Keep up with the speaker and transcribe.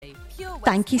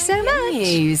Thank you so much.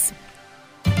 News.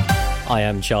 I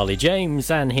am Charlie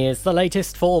James, and here's the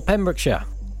latest for Pembrokeshire.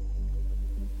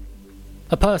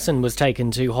 A person was taken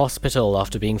to hospital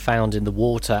after being found in the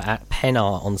water at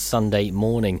Pennar on Sunday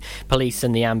morning. Police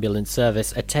and the ambulance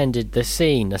service attended the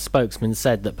scene. A spokesman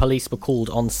said that police were called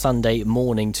on Sunday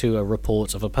morning to a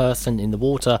report of a person in the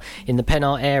water in the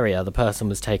Pennar area. The person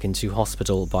was taken to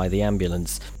hospital by the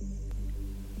ambulance.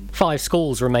 5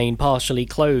 schools remain partially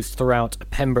closed throughout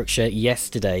Pembrokeshire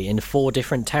yesterday in 4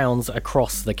 different towns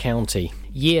across the county.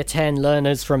 Year 10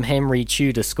 learners from Henry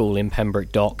Tudor School in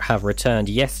Pembroke Dock have returned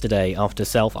yesterday after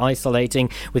self-isolating,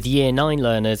 with Year 9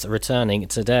 learners returning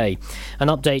today. An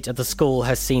update at the school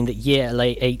has seen that Year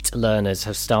 8 learners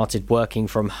have started working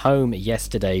from home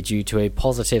yesterday due to a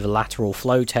positive lateral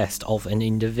flow test of an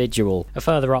individual. A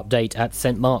further update at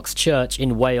St Mark's Church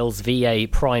in Wales VA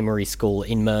Primary School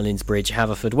in Merlinsbridge,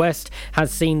 Haverfordwest,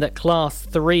 has seen that Class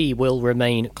 3 will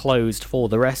remain closed for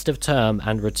the rest of term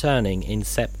and returning in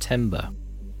September.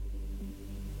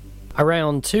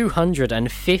 Around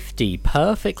 250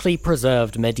 perfectly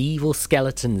preserved medieval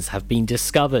skeletons have been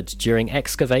discovered during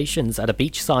excavations at a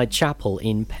beachside chapel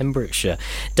in Pembrokeshire.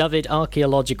 Dyfed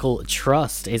Archaeological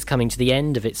Trust is coming to the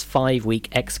end of its 5-week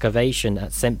excavation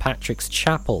at St Patrick's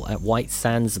Chapel at White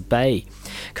Sands Bay.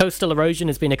 Coastal erosion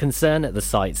has been a concern at the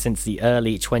site since the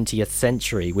early 20th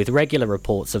century, with regular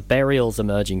reports of burials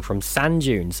emerging from sand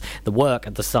dunes. The work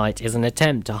at the site is an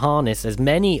attempt to harness as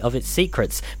many of its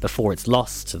secrets before it's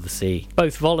lost to the sea.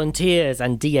 Both volunteers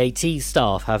and DAT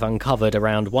staff have uncovered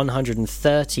around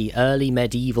 130 early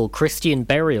medieval Christian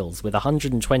burials, with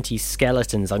 120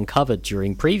 skeletons uncovered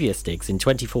during previous digs in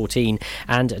 2014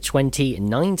 and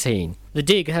 2019. The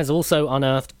dig has also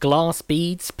unearthed glass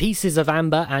beads, pieces of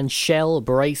amber and shell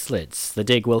bracelets. The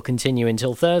dig will continue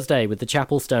until Thursday, with the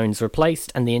chapel stones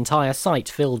replaced and the entire site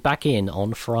filled back in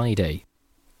on Friday.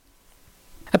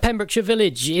 A Pembrokeshire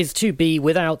village is to be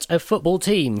without a football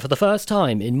team for the first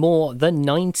time in more than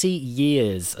 90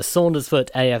 years. Saundersfoot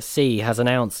AFC has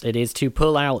announced it is to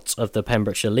pull out of the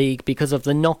Pembrokeshire League because of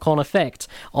the knock-on effect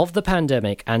of the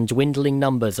pandemic and dwindling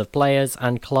numbers of players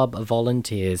and club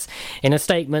volunteers. In a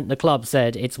statement, the club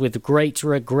said, "It's with great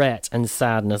regret and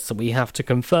sadness that we have to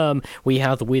confirm we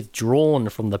have withdrawn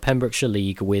from the Pembrokeshire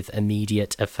League with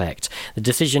immediate effect." The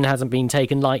decision hasn't been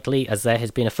taken lightly, as there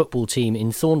has been a football team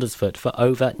in Saundersfoot for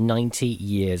over 90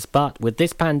 years. But with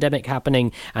this pandemic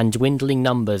happening and dwindling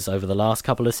numbers over the last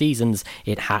couple of seasons,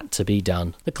 it had to be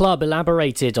done. The club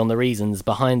elaborated on the reasons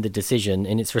behind the decision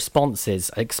in its responses,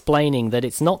 explaining that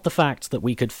it's not the fact that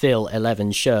we could fill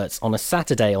 11 shirts on a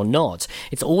Saturday or not.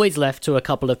 It's always left to a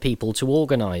couple of people to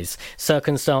organise.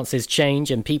 Circumstances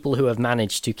change, and people who have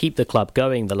managed to keep the club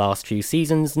going the last few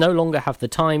seasons no longer have the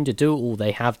time to do all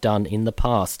they have done in the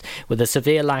past. With a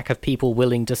severe lack of people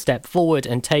willing to step forward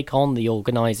and take on the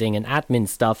organising and admin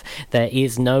stuff, there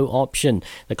is no option.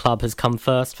 The club has come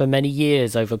first for many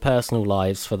years over personal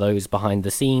lives for those behind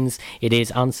the scenes. It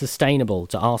is unsustainable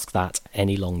to ask that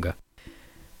any longer.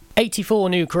 84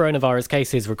 new coronavirus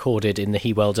cases recorded in the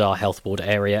Hywel Health Board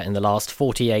area in the last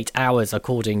 48 hours,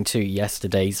 according to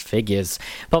yesterday's figures.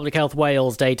 Public Health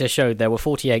Wales data showed there were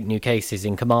 48 new cases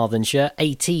in Carmarthenshire,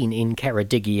 18 in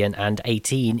Ceredigion and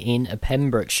 18 in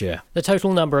Pembrokeshire. The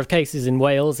total number of cases in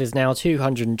Wales is now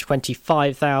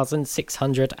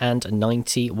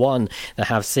 225,691. There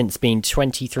have since been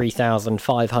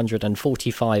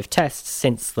 23,545 tests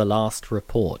since the last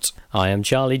report. I am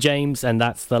Charlie James, and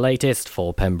that's the latest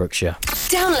for Pembrokeshire.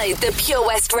 Download the Pure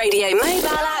West Radio mobile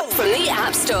app from the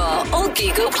App Store or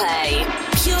Google Play.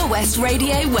 Pure West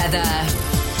Radio weather.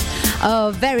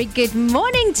 Oh, very good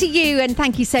morning to you, and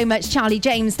thank you so much, Charlie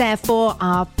James, there for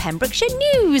our Pembrokeshire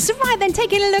news. Right then,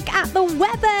 taking a look at the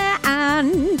weather,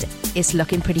 and it's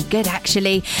looking pretty good,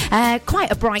 actually.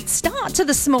 Quite a bright start to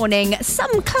this morning.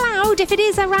 Some cloud, if it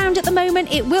is around at the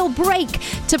moment, it will break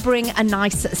to bring a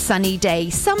nice sunny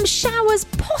day. Some showers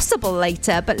possible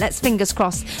later, but let's fingers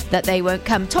crossed that they won't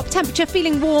come. Top temperature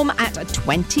feeling warm at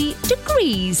 20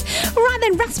 degrees. Right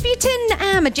then, Rasputin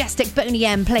and Majestic Boney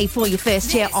M play for you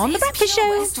first here on The Breakfast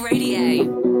Show. West Radio.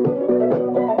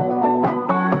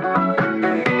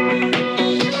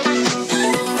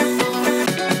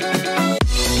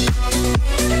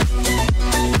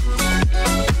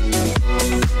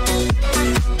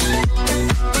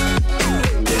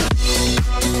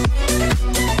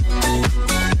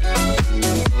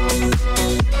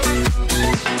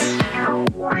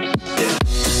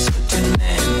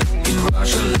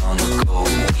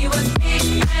 He was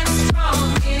big and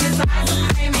strong, in his eyes a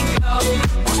flaming glow.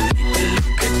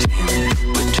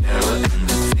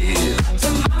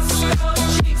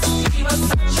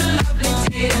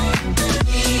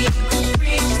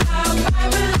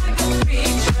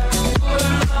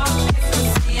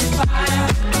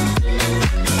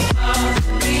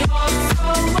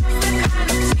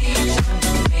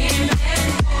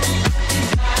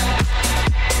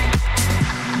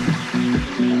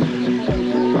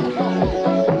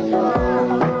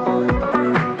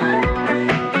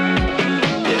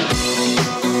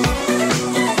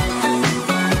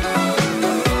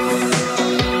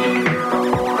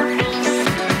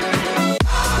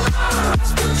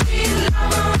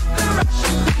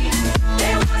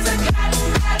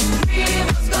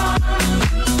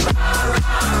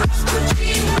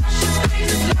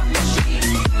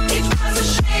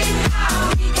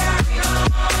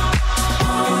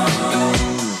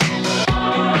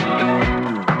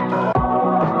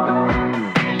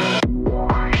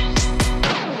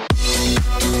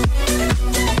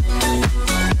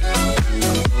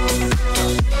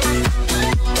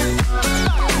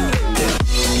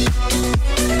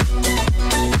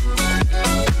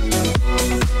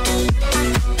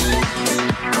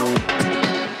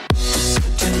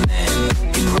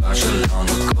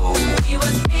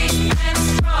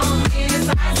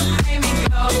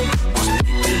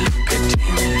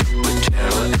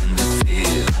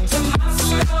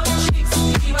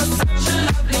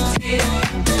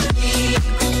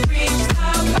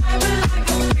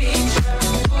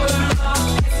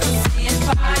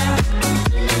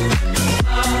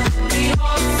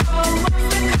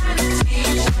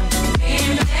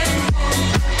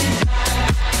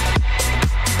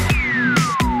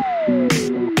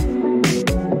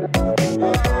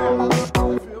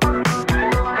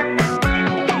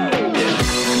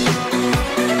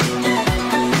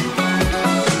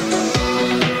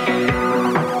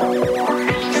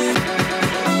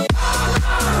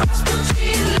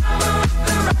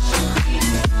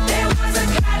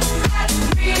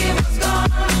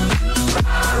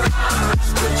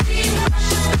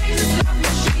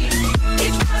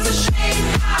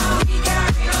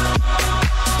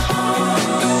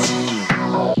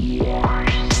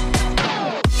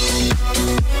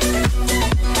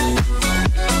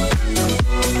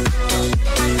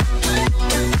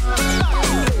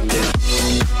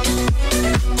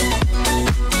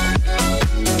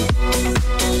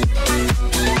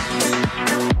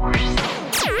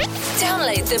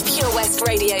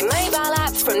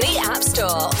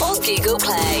 Google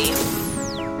Play.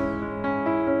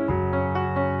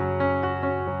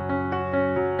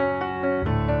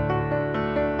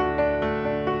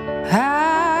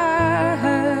 I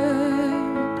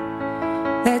heard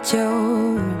that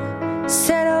you're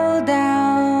settled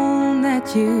down,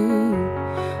 that you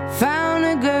found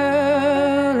a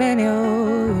girl and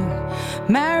you're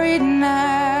married now.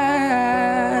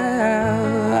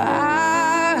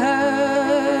 I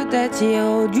heard that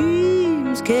your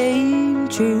dreams came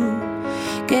true.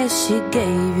 Guess she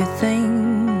gave you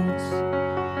things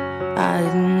I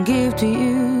didn't give to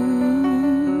you.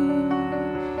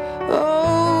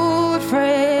 Old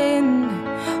friend,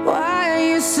 why are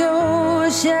you so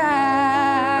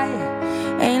shy?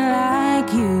 Ain't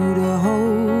like you to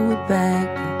hold back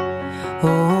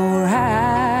or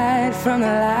hide from the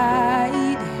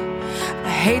light. I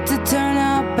hate to turn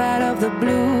up out of the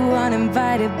blue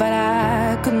uninvited, but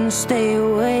I couldn't stay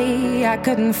away. I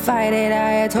couldn't fight it.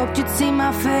 I had hoped you'd see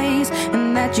my face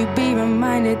and that you'd be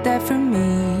reminded that for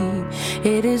me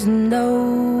it isn't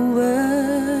over.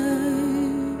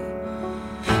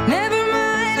 Never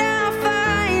mind, I'll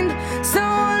find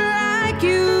someone like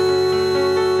you.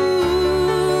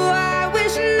 I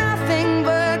wish nothing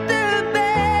but the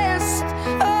best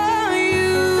for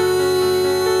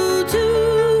you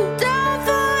too. Don't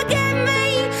forget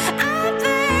me, I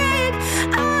beg.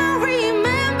 I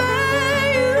remember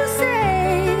you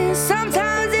say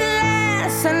sometimes it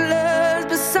lasts and loves,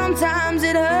 but sometimes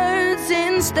it hurts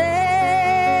instead.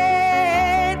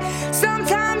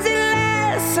 Sometimes it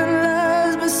lasts and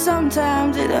loves, but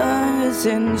sometimes it hurts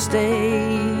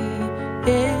instead.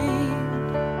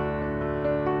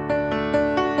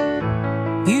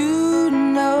 You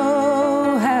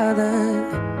know how the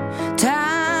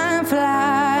time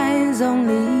flies.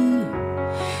 Only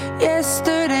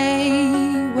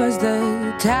yesterday was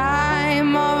the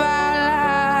time of our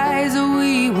lives.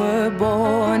 We were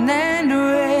born and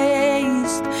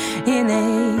raised in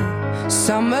a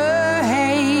summer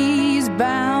haze,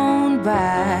 bound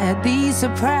by the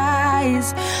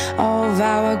surprise of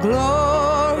our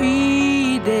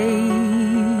glory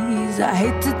days. I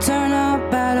hate to turn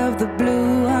up out of the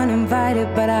blue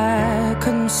uninvited, but I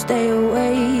couldn't stay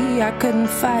away. I couldn't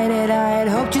fight it. I had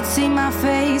hoped you'd see my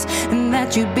face and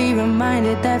that you'd be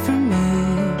reminded that for me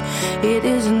it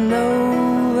isn't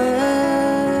over.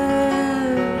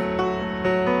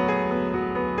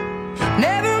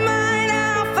 Never mind,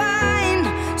 I'll find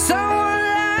someone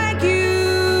like you.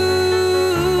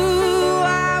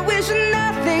 I wish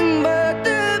nothing but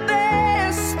the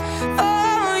best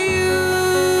for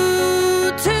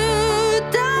you too.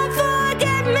 Don't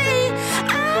forget me,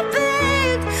 I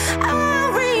beg. I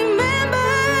remember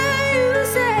you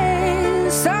say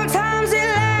sometimes it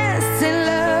lasts in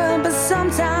love, but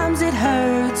sometimes it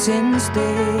hurts instead.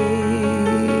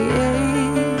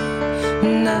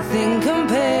 Nothing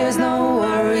compares, no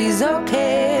worries or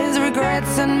cares,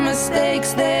 regrets and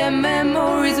mistakes, their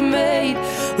memories made.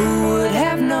 Who would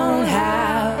have known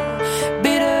how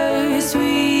bittersweet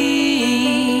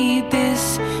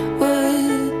this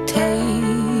would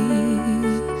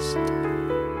taste?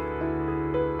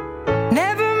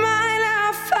 Never mind,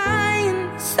 I'll find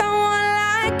someone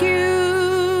like you.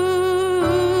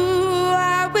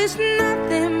 I wish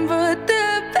nothing but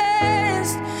the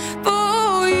best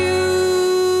for you.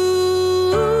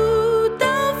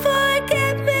 Don't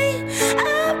forget me, I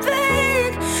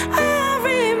beg. I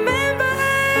remember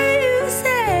you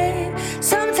said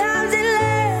sometimes it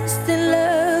lasts in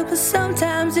love, but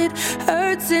sometimes it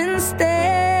hurts instead.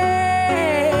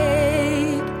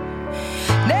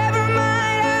 Never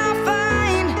mind, I'll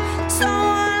find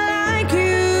someone like you.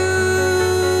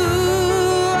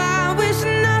 I wish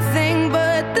nothing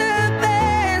but the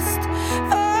best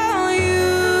for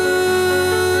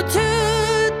you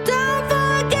too. Don't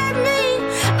forget me,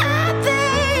 I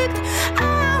beg. I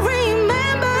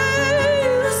remember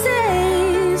you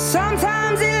say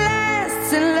sometimes it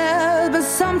lasts in love, but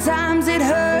sometimes it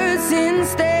hurts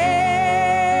instead.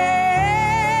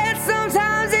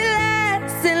 Sometimes it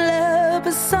lasts in love,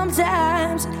 but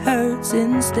sometimes it hurts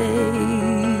instead.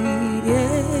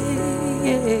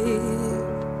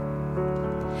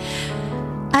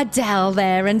 Adele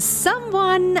there, and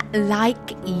someone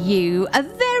like you. A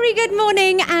very good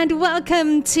morning and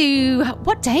welcome to,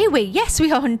 what day are we? Yes,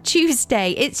 we are on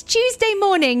Tuesday. It's Tuesday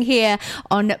morning here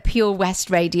on Pure West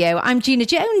Radio. I'm Gina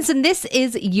Jones and this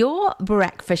is your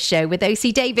breakfast show with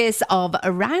OC Davis of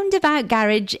Roundabout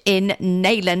Garage in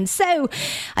Neyland. So,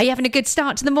 are you having a good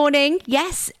start to the morning?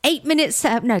 Yes, 12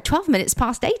 minutes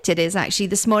past 8 it is actually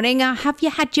this morning. Have you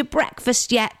had your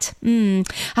breakfast yet?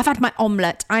 I've had my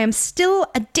omelette. I am still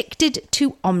addicted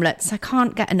to omelettes. I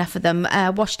can't get enough of them.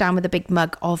 Washed down with a big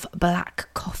mug of of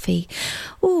black coffee.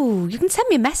 Ooh, you can send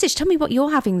me a message. Tell me what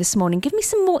you're having this morning. Give me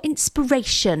some more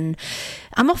inspiration.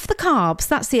 I'm off the carbs.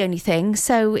 That's the only thing.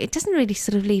 So it doesn't really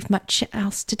sort of leave much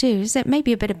else to do, is it?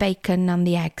 Maybe a bit of bacon and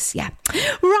the eggs. Yeah.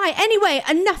 Right. Anyway,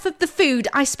 enough of the food.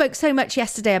 I spoke so much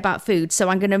yesterday about food. So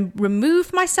I'm going to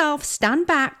remove myself, stand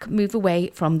back, move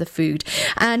away from the food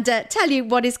and tell you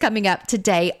what is coming up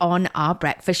today on our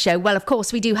breakfast show. Well, of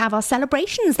course, we do have our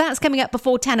celebrations. That's coming up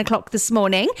before 10 o'clock this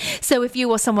morning. So if you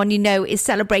or someone you know is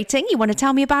celebrating, you want to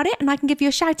tell me about it and I can give you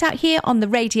a shout out here on the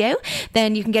radio,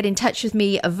 then you can get in touch with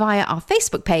me via our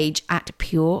Facebook page at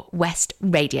Pure West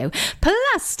Radio.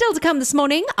 Plus, still to come this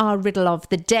morning, our riddle of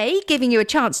the day, giving you a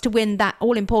chance to win that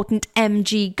all-important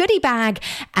MG goodie bag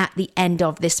at the end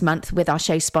of this month with our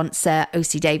show sponsor,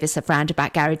 OC Davis of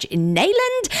Roundabout Garage in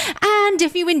Neyland. And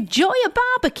if you enjoy a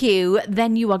barbecue,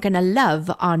 then you are going to love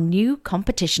our new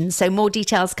competition. So more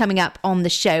details coming up on the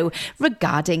show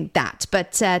regarding that.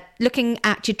 But looking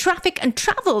at your traffic and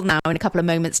travel now in a couple of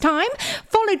moments' time,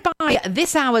 followed by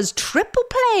this hour's triple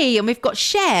play. And we've got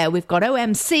Cher, we've got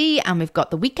OMC, and we've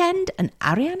got The Weeknd and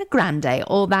Ariana Grande.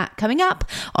 All that coming up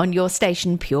on your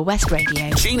station, Pure West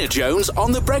Radio. Gina Jones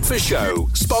on The Breakfast Show,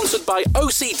 sponsored by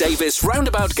OC Davis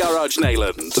Roundabout Garage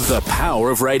Neyland. The power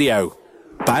of radio.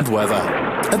 Bad weather.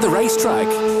 At the racetrack.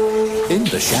 In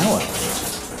the shower.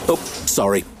 Oh,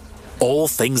 sorry. All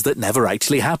things that never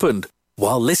actually happened.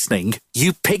 While listening,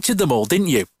 you pictured them all, didn't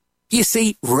you? You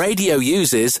see, radio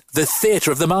uses the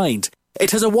theatre of the mind.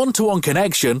 It has a one-to-one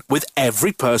connection with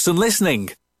every person listening.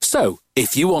 So,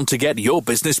 if you want to get your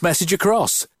business message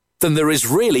across, then there is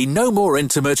really no more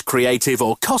intimate, creative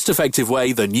or cost-effective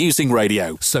way than using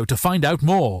radio. So to find out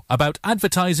more about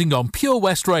advertising on Pure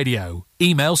West Radio,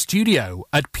 email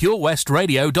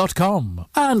studio@purewestradio.com.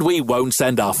 And we won't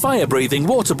send our fire-breathing,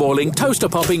 water-boiling,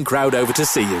 toaster-popping crowd over to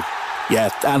see you. Yeah,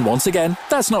 and once again,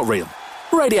 that's not real.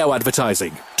 Radio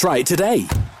advertising. Try it today.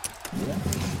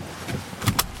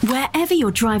 Wherever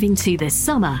you're driving to this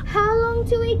summer, how long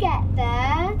till we get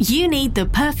there? You need the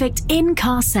perfect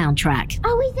in-car soundtrack.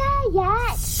 Are we there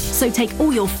yet? So take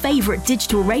all your favourite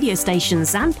digital radio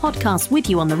stations and podcasts with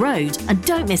you on the road and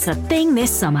don't miss a thing this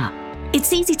summer.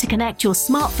 It's easy to connect your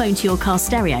smartphone to your car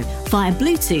stereo via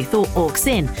Bluetooth or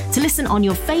aux-in to listen on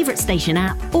your favourite station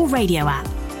app or radio app.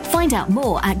 Find out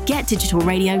more at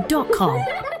getdigitalradio.com.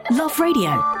 Love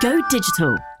radio. Go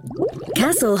digital.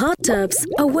 Castle Hot Tubs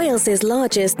are Wales's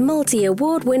largest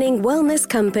multi-award-winning wellness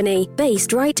company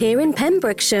based right here in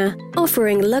Pembrokeshire,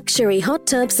 offering luxury hot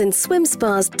tubs and swim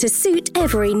spas to suit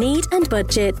every need and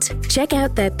budget. Check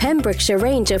out their Pembrokeshire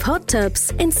range of hot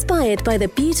tubs inspired by the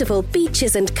beautiful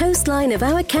beaches and coastline of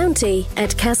our county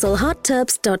at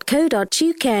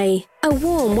castlehottubs.co.uk. A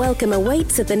warm welcome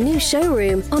awaits at the new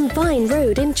showroom on Vine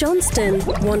Road in Johnston.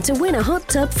 Want to win a hot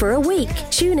tub for a week?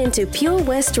 Tune into Pure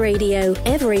West Radio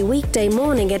every weekday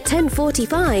morning at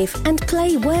 10:45 and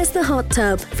play Where's the Hot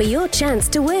Tub for your chance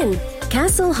to win.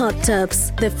 Castle Hot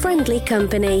Tubs, the friendly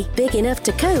company, big enough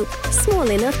to cope, small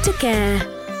enough to care.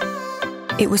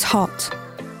 It was hot,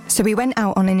 so we went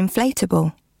out on an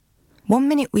inflatable. 1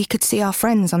 minute we could see our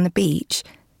friends on the beach,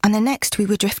 and the next we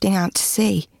were drifting out to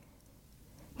sea.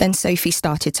 Then Sophie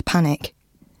started to panic.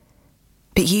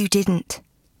 But you didn't.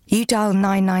 You dialed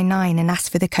 999 and asked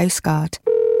for the Coast Guard.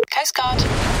 Coast Guard.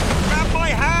 Grab my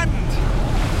hand!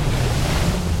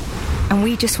 And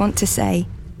we just want to say,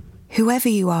 whoever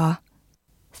you are,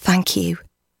 thank you.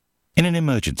 In an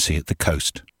emergency at the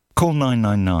coast, call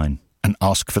 999 and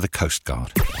ask for the Coast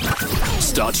Guard.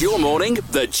 Start your morning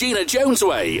the Gina Jones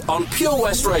way on Pure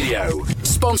West Radio.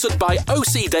 Sponsored by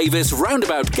OC Davis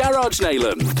Roundabout Garage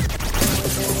Neyland.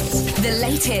 The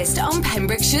latest on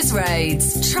Pembrokeshire's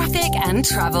roads, traffic and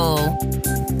travel.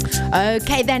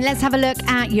 Okay, then let's have a look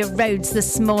at your roads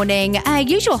this morning.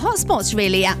 Usual hotspots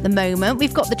really at the moment.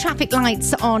 We've got the traffic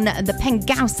lights on the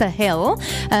Pengausa Hill,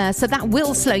 so that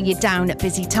will slow you down at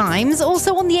busy times.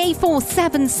 Also on the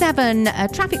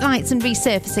A477, traffic lights and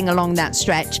resurfacing along that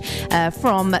stretch.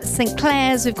 From St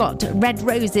Clair's, we've got Red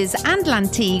Roses and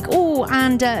Lantigue. Oh,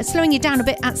 and slowing you down a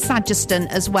bit at Sageston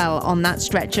as well on that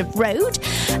stretch of road.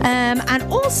 And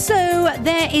also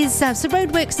there is some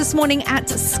roadworks this morning at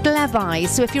Sclevi.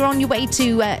 So if you're on your way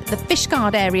to the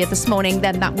Fishguard area this morning,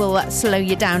 then that will slow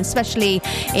you down, especially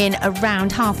in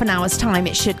around half an hour's time.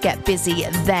 It should get busy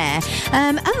there.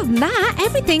 Other than that,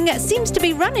 everything seems to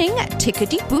be running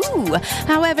tickety-boo.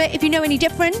 However, if you know any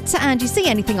different and you see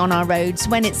anything on our roads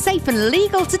when it's safe and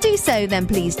legal to do so, then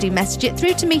please do message it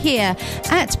through to me here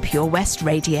at Pure West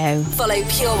Radio. Follow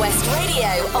Pure West Radio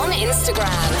on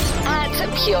Instagram at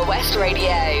Pure West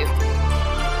Radio.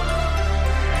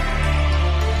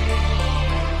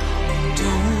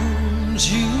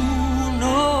 Don't you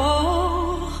know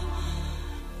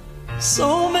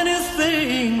So many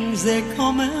things they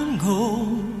come and go,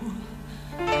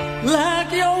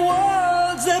 like your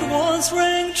words that once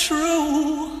rang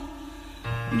true,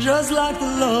 just like the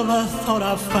love I thought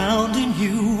I found in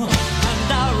you.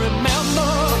 And I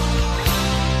remember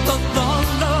the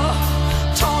thunder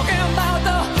talking about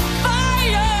the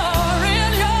fire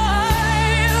in your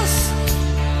eyes,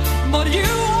 but you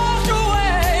walked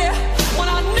away when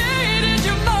I needed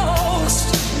you most.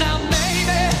 Now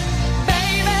maybe,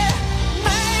 baby,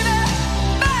 baby,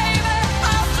 baby,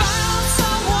 I found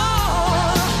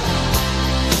someone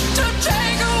to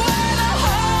take away the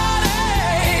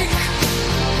heartache,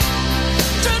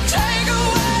 to take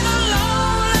away the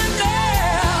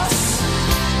loneliness.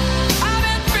 I've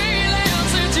been feeling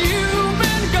since you've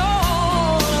been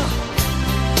gone,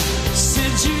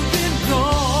 since you've been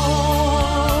gone.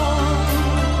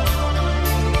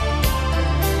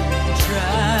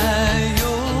 Dry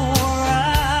your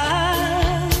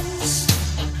eyes,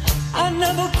 I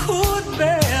never could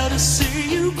bear to see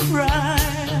you cry.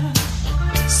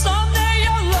 Someday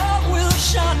your love will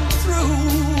shine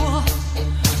through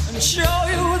and show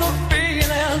you the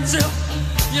feelings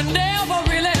you never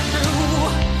really knew.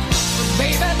 But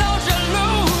baby, don't you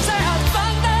lose that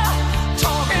thunder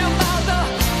talking about the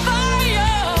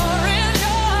fire in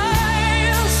your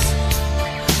eyes.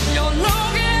 You're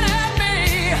looking at me,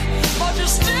 but you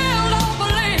still don't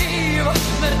believe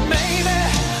that maybe,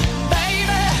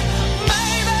 baby,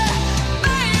 maybe,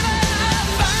 baby, I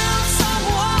found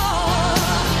someone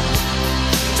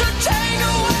to take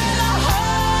away the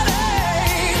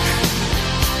heartache,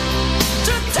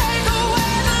 to take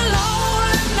away the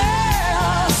loneliness.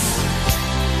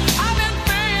 I've been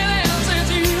feeling since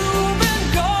you've been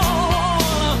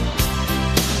gone,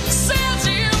 since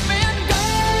you've been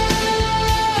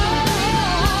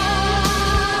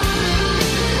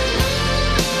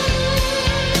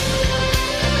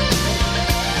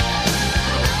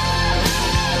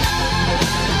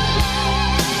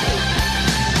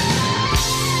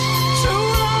too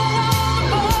long on the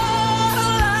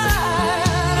borderline,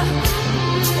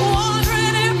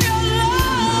 wondering if your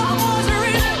love was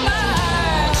really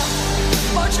mine.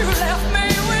 But you left me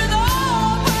with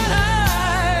open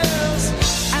eyes,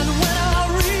 and when I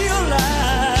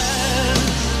realized,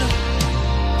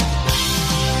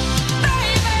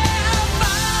 baby, I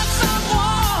found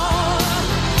someone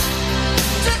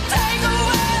to take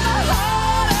away the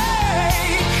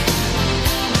heartache,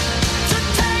 to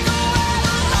take away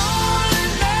the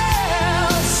loneliness.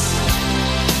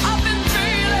 I've been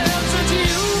feeling since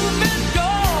you've been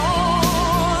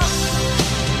gone.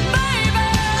 Baby,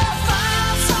 I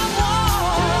found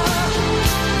someone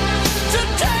to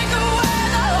take away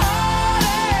the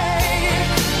heartache,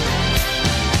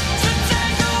 to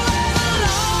take away the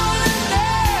loneliness.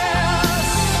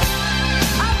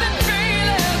 I've been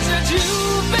feeling since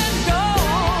you've been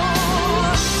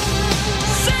gone,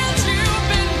 since you've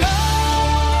been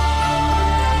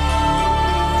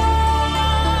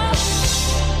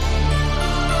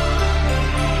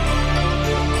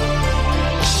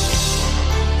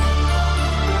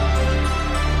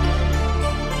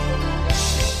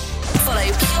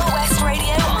Follow Pure West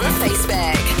Radio on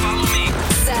Facebook. Follow me.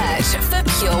 Search for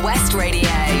Pure West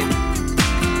Radio.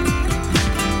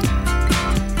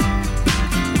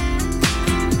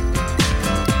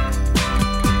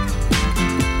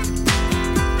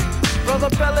 Brother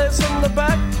Bellas in the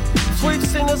back, sweet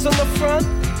singers in the front,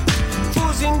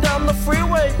 cruising down the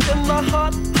freeway in the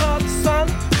hot, hot sun.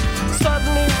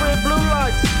 Suddenly red blue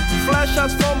lights flash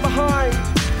us from behind.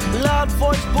 Loud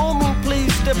voice booming,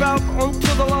 please step out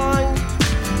onto the line.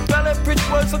 Ballet bridge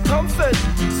words of comfort,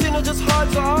 Gina just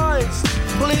hides her eyes.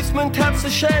 Policeman taps the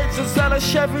shades, is that a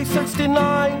Chevy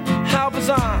 69? How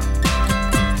bizarre,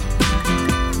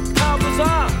 how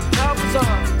bizarre, how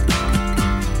bizarre.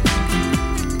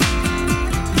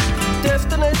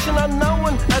 Destination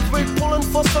unknown as we're pulling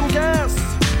for some gas.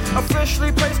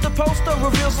 Officially placed a poster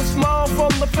reveals a smile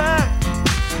from the pack.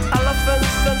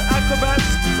 Elephants and acrobats,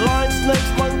 lion,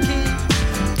 snakes, monkey.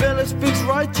 Bella speaks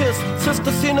righteous,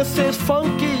 Sister Cena says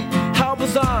funky. How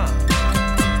bizarre,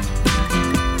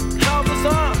 how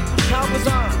bizarre, how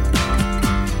bizarre.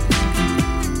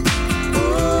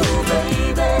 Ooh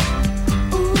baby,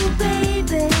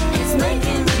 it's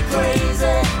making me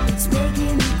crazy, it's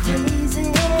making me crazy.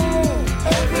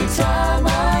 Every time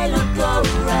I look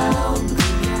around,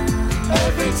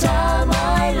 every time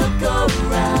I look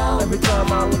around, every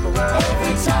time I look around,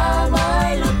 every time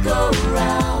I look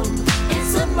around,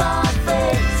 it's in my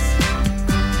face.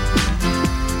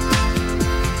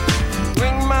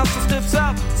 Ringmaster stiffs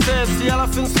up, says the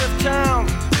elephants have town.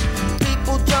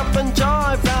 People jump and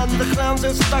jive and the clowns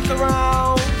are stuck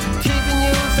around. TV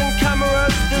news and cameras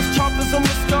Yes, there's choppers in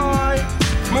the sky.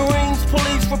 Marines,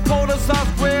 police, reporters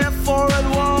ask where, for and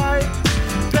why.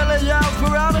 Belly yells,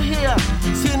 we're out of here.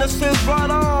 Cena says right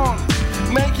on.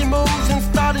 Making moves and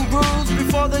starting grooves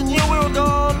before they knew we were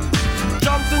gone.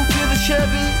 Jumped into the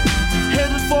Chevy,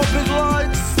 headed for big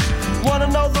lights. Wanna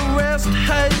know the rest?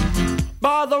 Hey,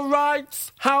 by the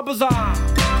rights, how bizarre.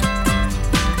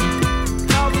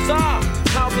 How bizarre,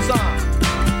 how bizarre.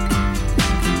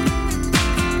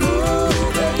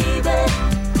 Ooh,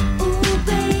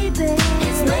 baby,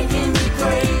 it's making me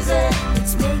crazy.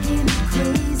 It's making me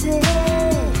crazy.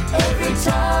 Every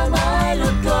time I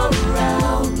look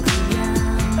around.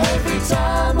 Every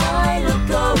time I look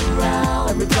around.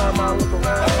 Every time I look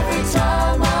around. Every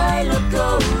time I look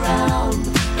around.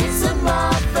 It's in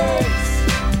my face.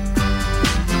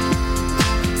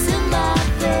 It's in my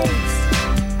face.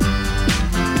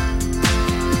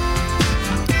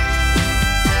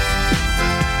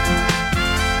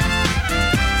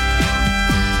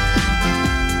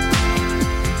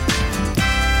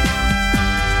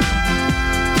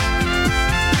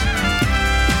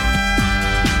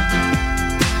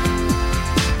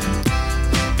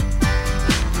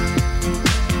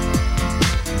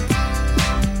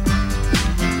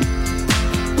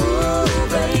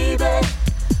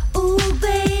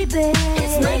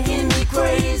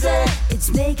 It's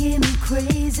making me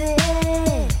crazy.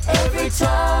 Every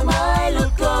time I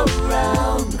look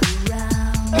around.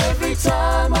 Every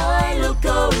time I look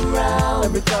around.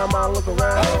 Every time I look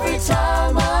around. Every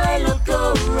time I look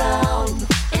around.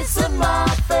 It's in my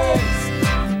face.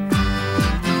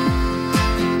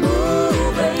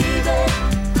 Ooh, baby.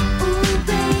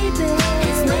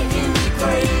 It's making me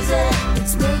crazy.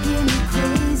 It's making me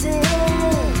crazy.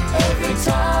 Every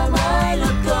time I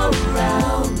look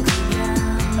around.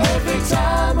 Every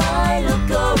time I look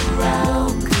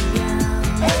around.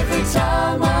 Every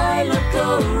time I look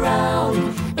around.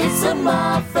 It's in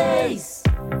my face.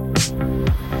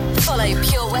 Follow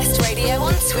Pure West Radio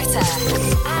on Twitter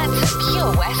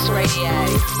 @Pure West Radio.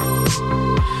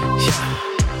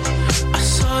 I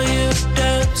saw you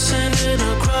dancing in a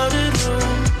crowded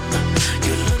room.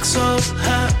 You look so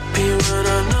happy when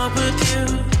I'm not with you.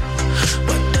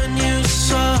 But then you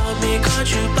saw me, caught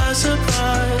you by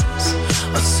surprise.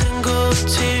 A single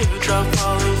teardrop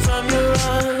falling from your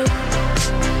eye.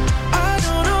 I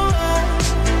don't know why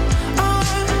I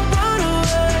run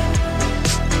away.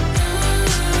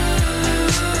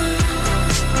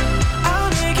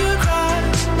 I'll make you cry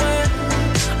when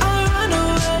I run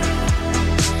away.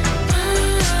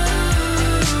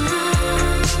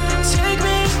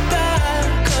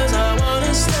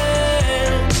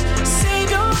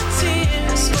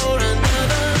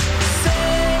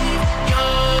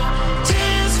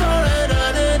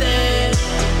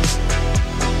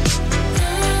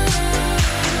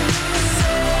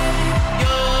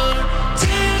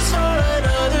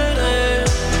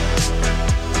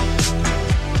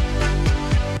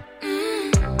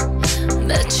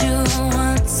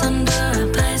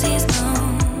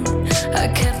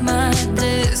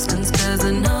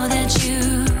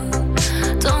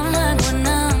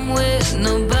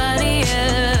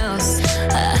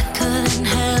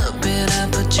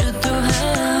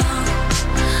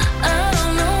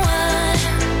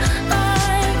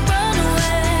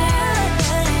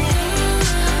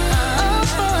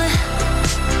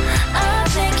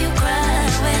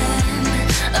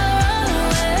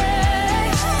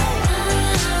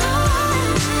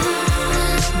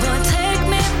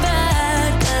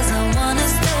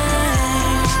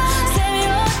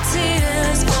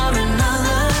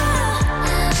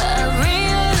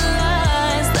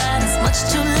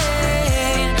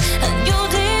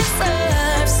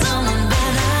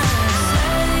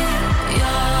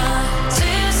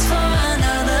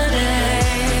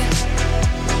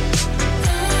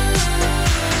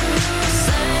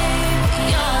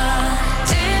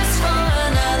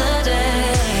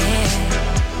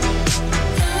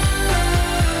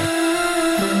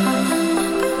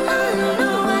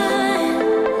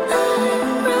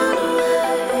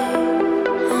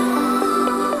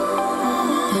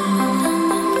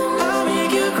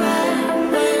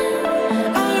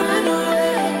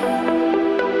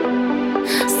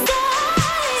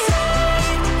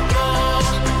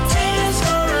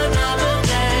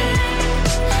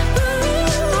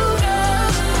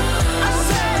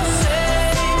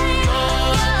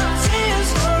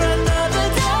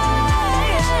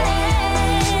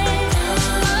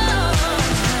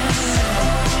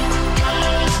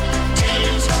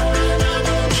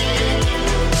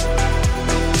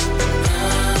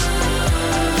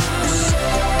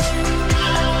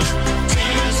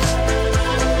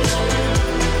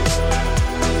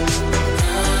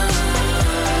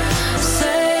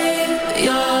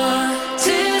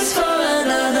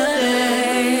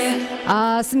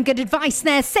 some good advice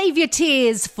there. Save your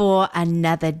tears for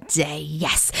another day.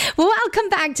 Yes. Well, welcome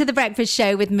back to The Breakfast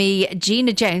Show with me,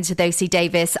 Gina Jones, with OC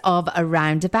Davis of A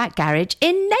Roundabout Garage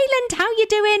in Neyland. How you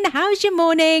doing? How's your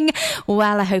morning?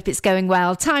 Well, I hope it's going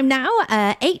well. Time now,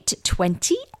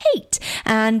 8:28.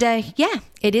 And yeah,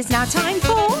 it is now time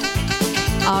for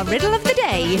our riddle of the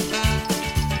day.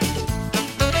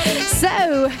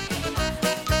 So,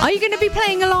 are you going to be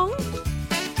playing along?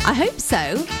 I hope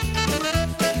so.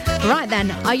 Right then,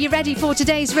 are you ready for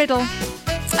today's riddle?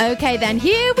 Okay then,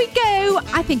 here we go.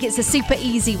 I think it's a super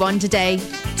easy one today.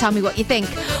 Tell me what you think.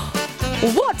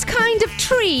 What kind of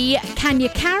tree can you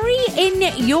carry in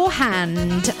your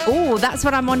hand? Oh, that's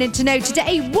what I'm wanting to know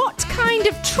today. What kind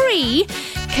of tree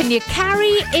can you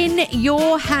carry in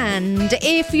your hand?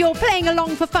 If you're playing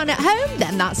along for fun at home,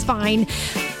 then that's fine.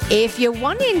 If you're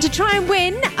wanting to try and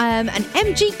win an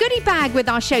MG goodie bag with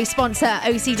our show sponsor,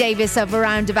 OC Davis of A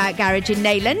Roundabout Garage in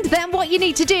Neyland, then what you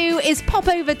need to do is pop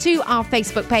over to our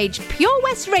Facebook page, Pure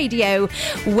West Radio,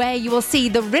 where you will see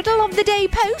the Riddle of the Day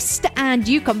post, and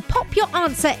you can pop your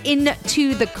answer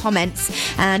into the comments.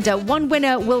 And one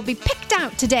winner will be picked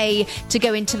out today to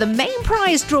go into the main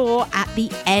prize draw at the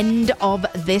end of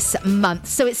this month.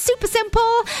 So it's super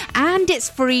simple and it's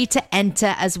free to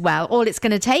enter as well. All it's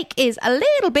going to take is a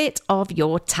little bit of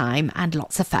your time and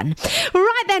lots of fun.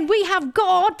 Right then, we have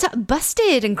got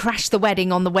Busted and Crash the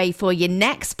Wedding on the way for you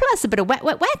next, plus a bit of Wet,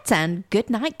 Wet, Wet and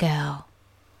Good Night Girl.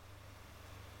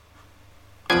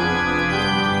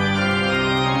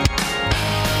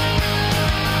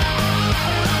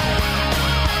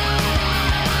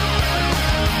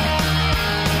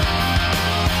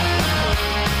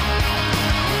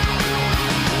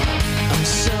 I'm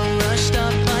so rushed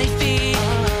off my feet,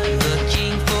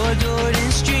 looking for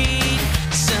Gordon Street.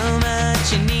 So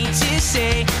much I need to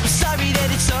say. I'm sorry that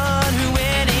it's on her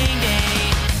wedding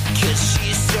day, 'cause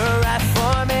she's so right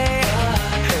for me.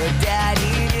 Her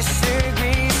daddy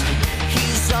disagrees.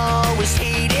 He's always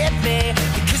hated me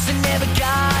because I never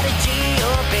got a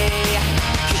G.O.B.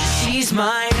 'Cause she's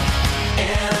mine,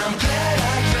 and I'm glad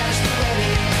I crashed the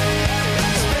wedding.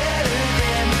 It's better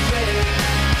than regretting.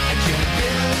 I could have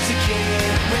been a loser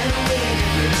kid, ran away to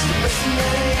lose the best thing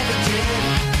that I ever did.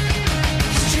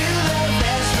 'Cause true love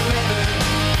lasts forever,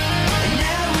 and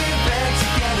now we're back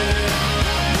together,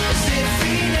 as if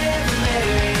we never met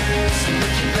her. So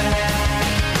looking back,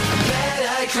 I'm glad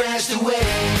I crashed the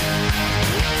wedding.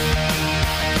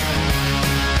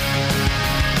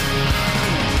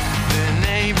 The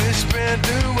neighbors spread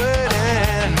the word,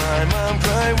 and my mom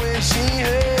cried when she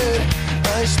heard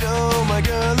I stole my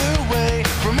girl away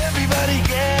from everybody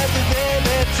gathered there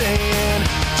that day, and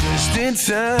just in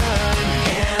time.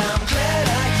 And I'm glad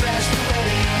I crashed the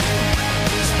wedding.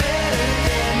 It's better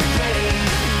than regretting.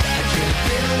 I could have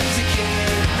been a loser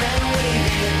kid, ran away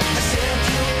here. I said I'd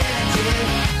do it and I did.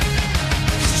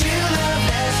 'Cause true love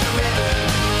lasts forever,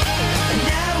 and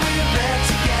now we're back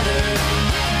together,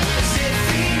 as if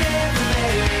we never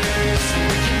met her. So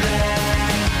looking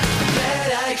back, I'm glad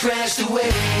I crashed the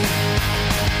wedding.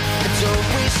 I don't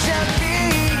wish I'm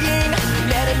being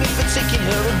mad at me for taking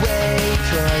her away,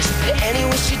 'cause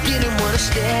anyway she didn't want to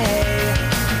stay.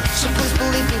 So please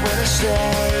believe me when I say,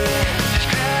 just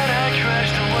glad I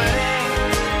crashed the wedding.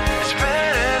 It's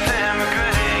better than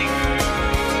regretting.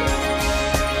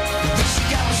 But she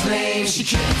got was lame. She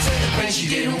couldn't take the pain. She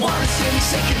didn't want to say me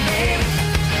second name.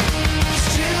 'Cause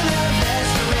true love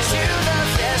lasts forever. True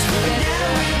love lasts forever. And now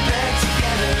we're back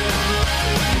together.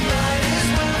 You might as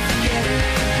well forget her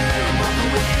and walk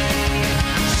away.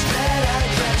 Just glad I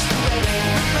crashed the wedding.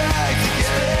 We're back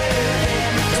together.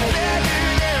 It's better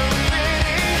than regretting.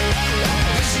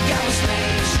 But she got was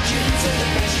lame. She couldn't take the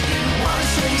pain. She didn't want to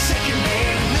say me second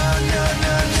name. No, no,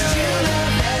 no, no. True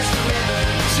love lasts forever.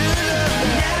 True love.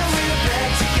 And now we're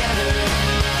back together.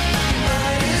 You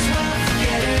might as well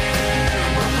forget her.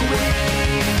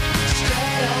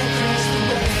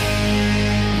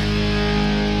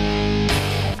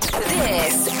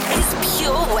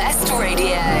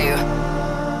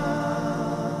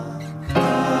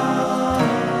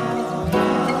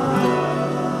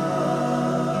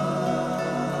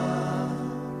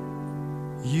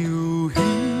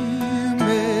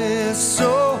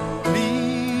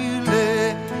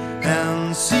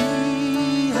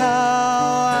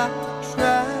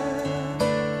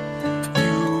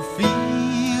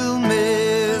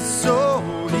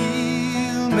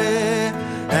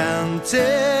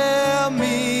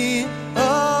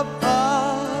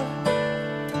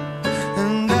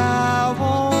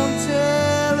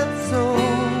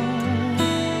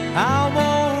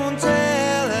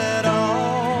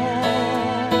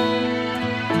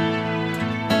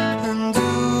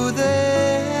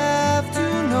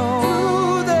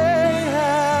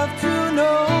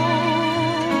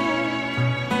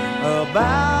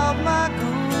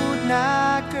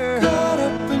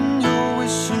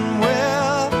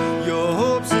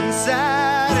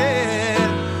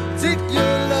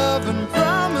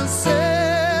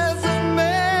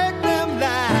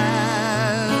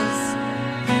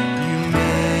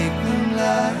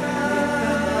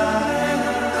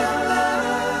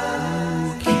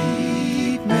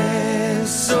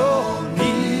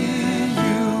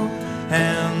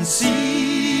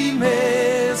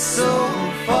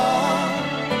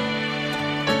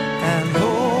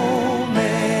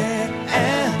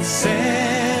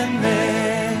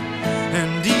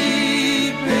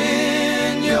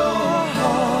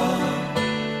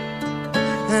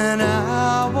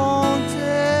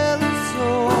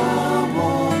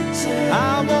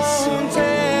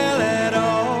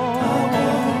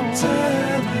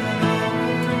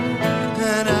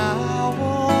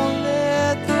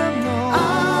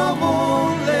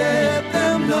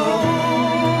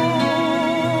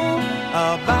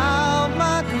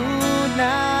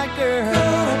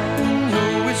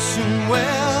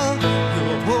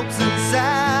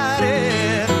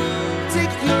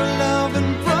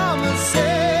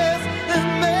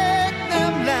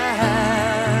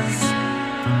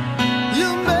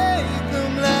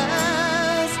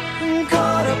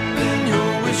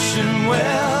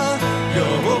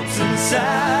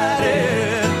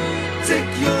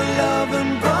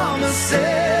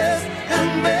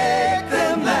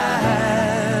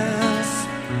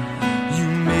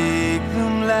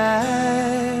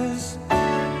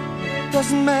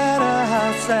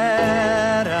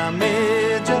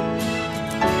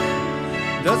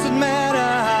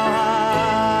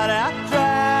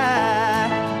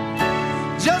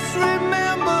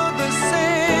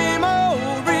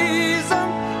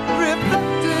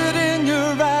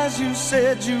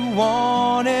 you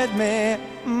wanted me.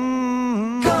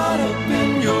 Caught up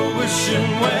in your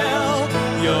wishing well,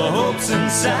 your hopes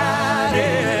inside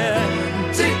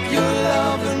it. Take your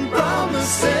love and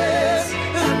promises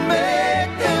and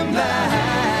make them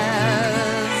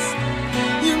last.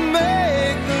 You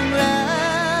make them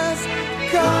last.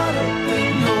 Caught up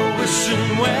in your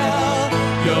wishing well,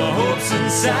 your hopes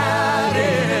inside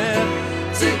it.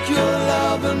 Take your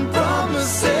love and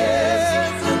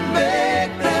promises and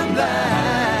make them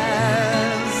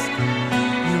last.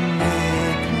 You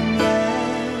make them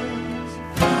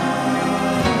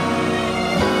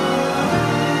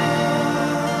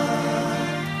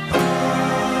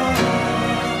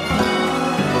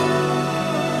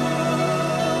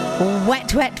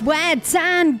Wet, wet, wet,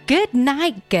 and good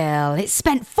night, girl. It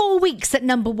spent 4 weeks at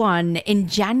number one in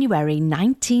January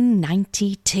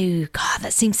 1992. God,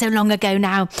 that seems so long ago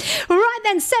now. Right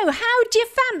then, so how do you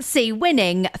fancy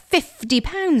winning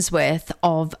 £50 worth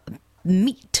of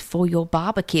meat for your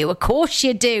barbecue? Of course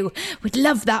you do. We'd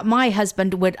love that. My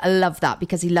husband would love that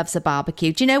because he loves a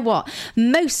barbecue. Do you know what?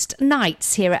 Most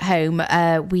nights here at home,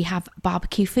 we have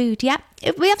barbecue food. Yeah,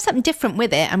 we have something different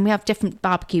with it, and we have different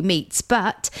barbecue meats.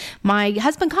 But my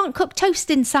husband can't cook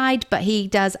toast inside, but he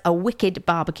does a wicked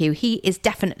barbecue. He is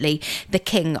definitely the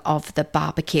king of the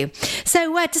barbecue.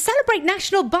 So to celebrate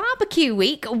National Barbecue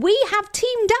Week, we have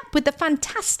teamed up with the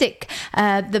fantastic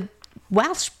the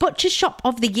Welsh Butcher Shop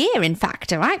of the Year, in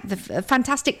fact, all right? The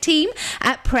fantastic team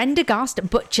at Prendergast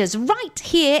Butchers right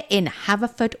here in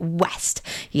Haverfordwest.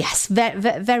 Yes,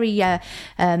 very,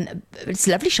 it's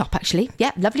a lovely shop, actually.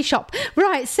 Yeah, lovely shop.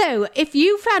 Right, so if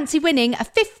you fancy winning a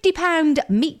 £50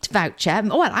 meat voucher,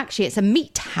 well, actually, it's a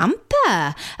meat hamper,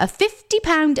 a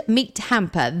 £50 meat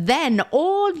hamper, then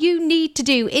all you need to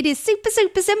do, it is super,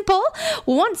 super simple.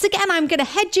 Once again, I'm going to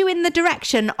head you in the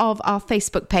direction of our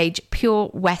Facebook page,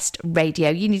 Pure West Radio.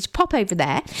 You need to pop over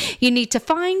there. You need to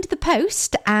find the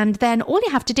post, and then all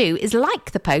you have to do is like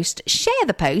the post, share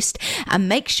the post, and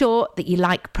make sure that you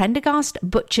like Prendergast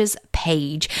Butcher's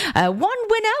page. One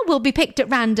winner will be picked at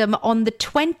random on the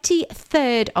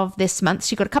 23rd of this month.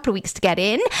 So you've got a couple of weeks to get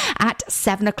in at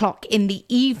 7 o'clock in the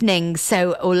evening.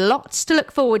 So lots to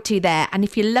look forward to there. And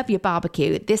if you love your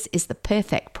barbecue, this is the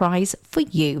perfect prize for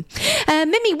you.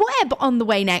 Mimi Webb on the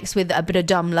way next with a bit of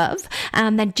dumb love.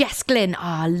 And then Jess Glynn. Oh,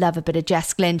 I love a bit of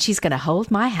Jess Glynn. She's going to hold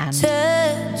my hand.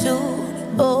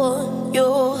 Tattooed on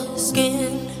your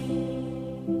skin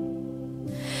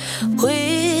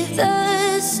with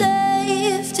a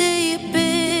safety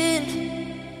pin.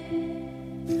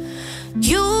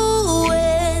 You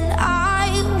and I,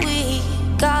 we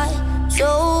got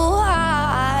so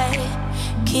high,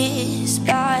 kissed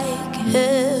like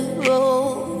heroin.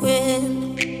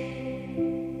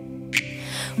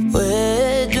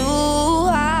 Where do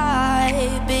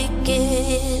I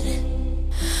begin?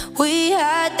 We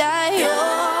had that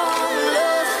young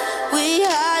love, we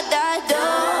had that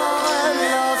dumb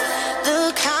love. The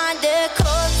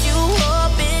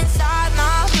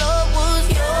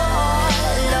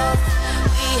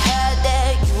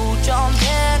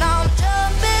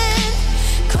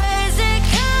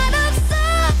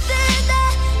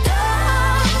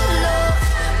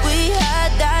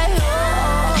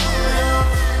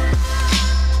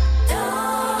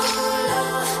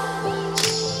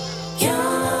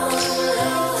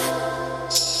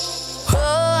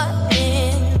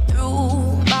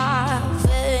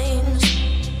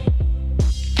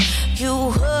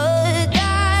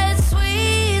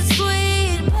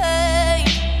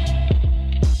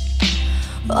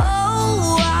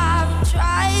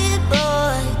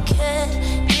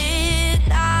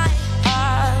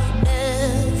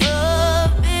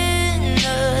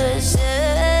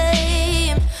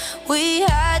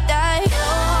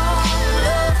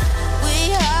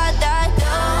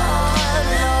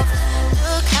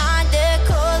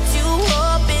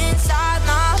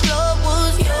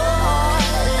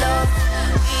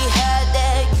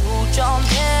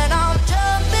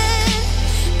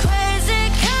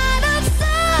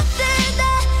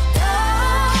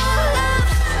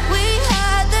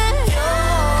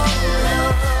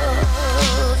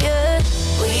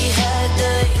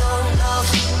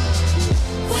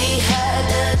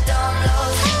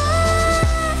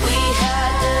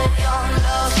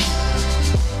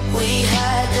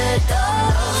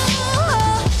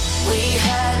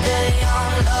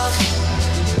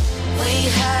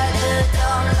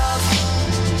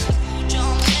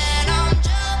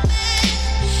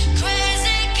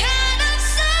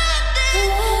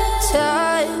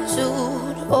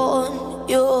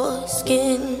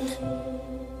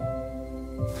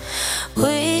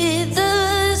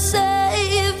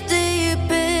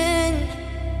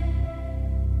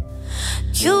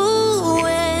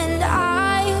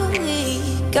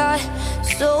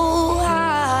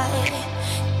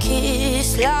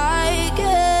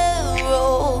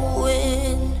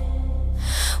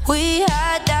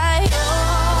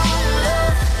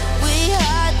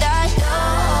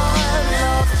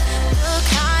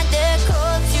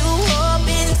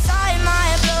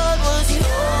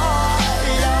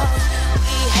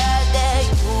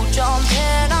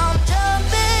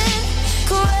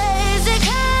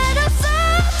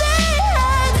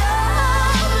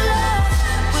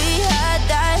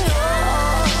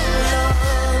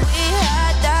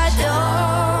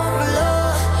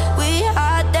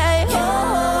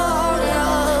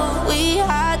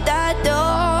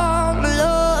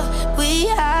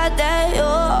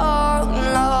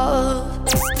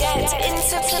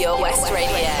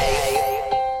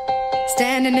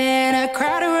standing in a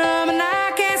crowded room and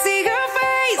I can't see your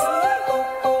face.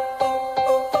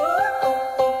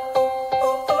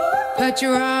 Put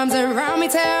your arms around me,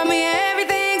 tell me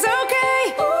everything's okay.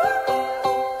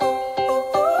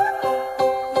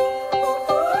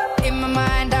 In my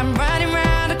mind I'm running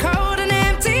round a cold and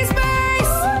empty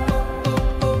space.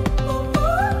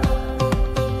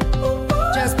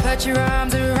 Just put your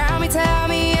arms around me, tell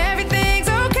me everything's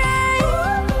okay.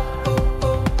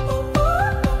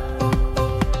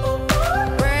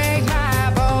 Break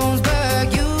my bones,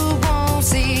 but you won't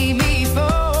see me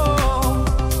fall.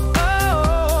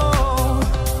 Oh,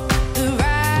 the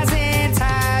rising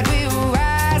tide will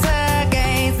rise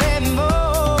against them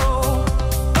all.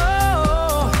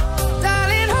 Oh,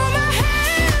 darling, hold my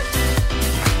hand.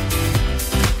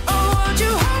 Oh, won't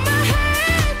you hold my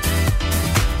hand?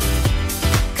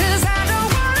 'Cause I don't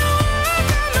wanna walk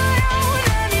on my own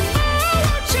anymore.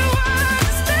 Won't you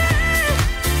understand?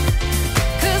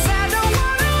 'Cause I don't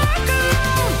wanna walk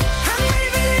alone. I'm ready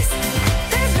for this.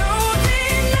 There's no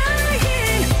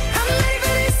denying. I'm ready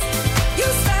for this. You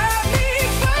stop me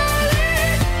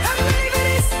falling. I'm ready for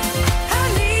this. I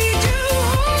need you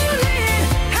holding.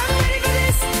 I'm ready for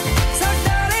this. So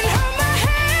darling, hold my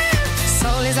hand.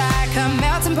 Soul is like a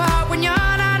melting pot when you're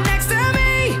not next to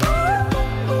me.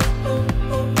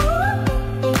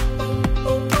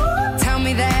 Tell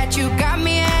me that you got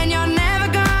me and you're never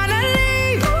gonna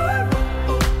leave.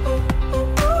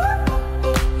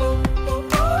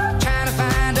 Trying to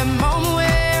find a moment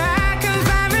where I can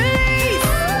find relief.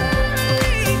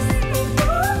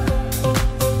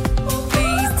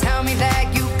 Please tell me that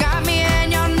you got me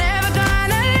and you're never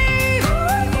gonna leave.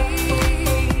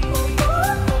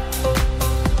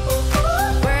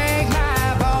 Break my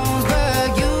bones, but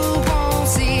you won't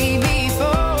see me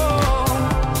fall.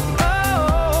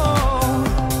 Oh,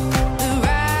 the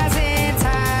rising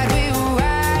tide will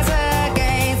rise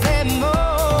against them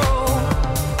all.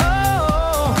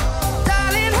 Oh,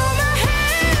 darling, hold my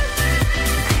hand.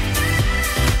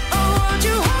 Oh, won't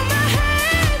you hold my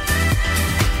hand?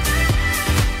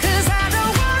 'Cause I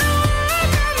don't wanna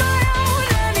walk on my own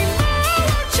anymore.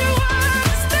 Won't you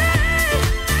understand?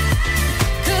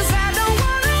 'Cause I don't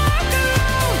wanna walk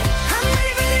alone. I'm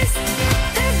ready for this.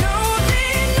 There's no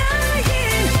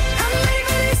denying. I'm ready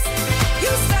for this.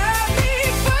 You stop me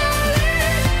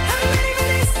falling. I'm ready for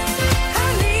this. I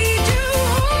need you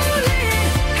holding.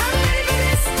 I'm ready for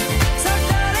this. So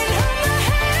darling, hold my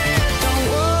hand. Don't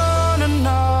wanna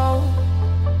know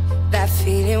that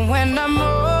feeling when I'm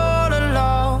all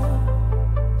alone.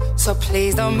 So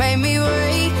please don't make me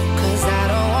wait, 'cause I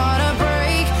don't wanna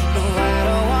break, no, I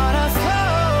don't wanna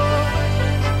fall.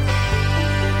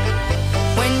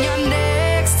 When you're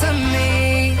next to me,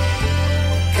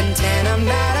 content I'm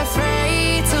not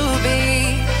afraid to be.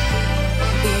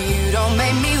 You don't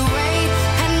make me wait,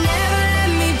 and never let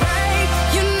me break.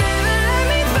 You never let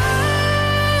me fall.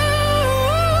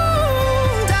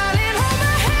 Darling, hold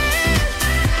my hand.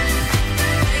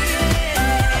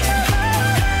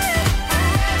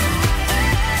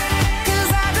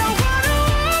 'Cause I don't wanna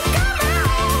walk on my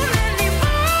own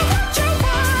anymore. Won't you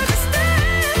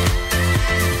understand?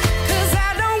 'Cause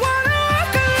I don't wanna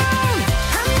walk alone.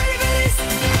 I'm ready for this.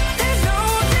 There's no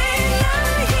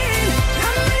denying.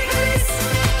 I'm ready for this.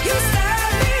 You stop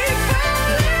me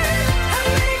falling. I'm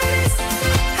ready for this.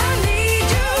 I need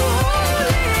you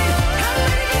holding. I'm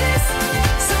ready for this.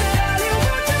 So darling,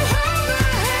 won't you hold my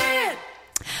hand?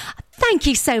 Thank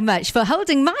you so much for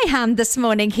holding my hand this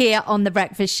morning here on The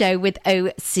Breakfast Show with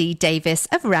O.C. Davis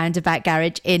of Roundabout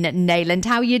Garage in Neyland.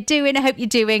 How are you doing? I hope you're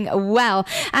doing well.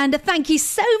 And thank you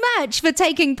so much for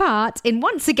taking part in,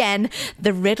 once again,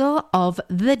 the riddle of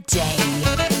the day.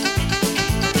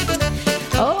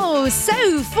 Oh,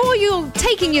 so for you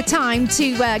taking your time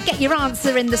to get your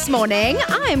answer in this morning,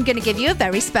 I am going to give you a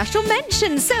very special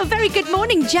mention. So, very good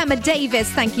morning, Gemma Davis.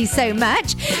 Thank you so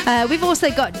much. We've also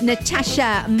got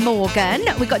Natasha Morgan.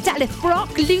 We've got Dalith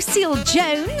Brock, Lucille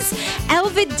Jones,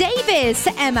 Elvid Davis,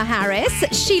 Emma Harris,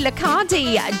 Sheila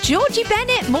Cardy, Georgie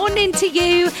Bennett. Morning to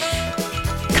you.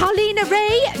 Carlina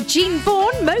Ray, Jean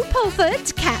Vaughan, Mo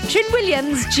Pulford, Catherine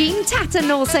Williams, Jean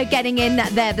Tatton also getting in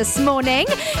there this morning.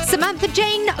 Samantha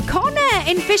Jane Connor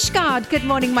in Fishguard. Good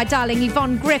morning, my darling.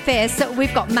 Yvonne Griffiths.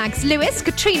 We've got Mags Lewis,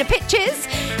 Katrina Pitches,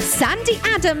 Sandy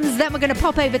Adams. Then we're going to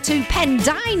pop over to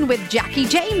Pendine with Jackie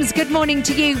James. Good morning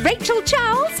to you. Rachel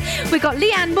Charles. We've got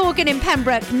Leanne Morgan in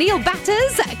Pembroke, Neil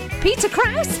Batters, Peter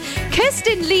Krause,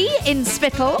 Kirsten Lee in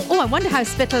Spittle. Oh, I wonder how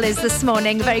Spittle is this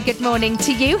morning. Very good morning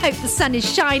to you. Hope the sun is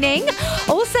shining.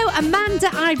 Also, Amanda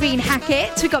Irene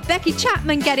Hackett. We've got Becky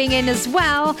Chapman getting in as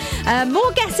well.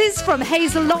 More guesses from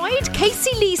Hazel Lloyd,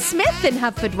 Casey Lee Smith in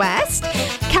Haverfordwest,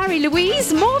 Carrie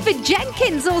Louise, Morvid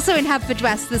Jenkins also in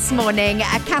Haverfordwest this morning.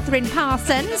 Catherine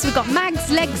Parsons, we've got Mags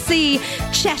Legacy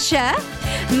Cheshire,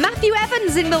 Matthew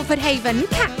Evans in Milford Haven,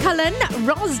 Kat Cullen,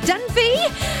 Ros Dunphy,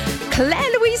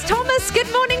 Claire Louise Thomas, good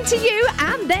morning to you.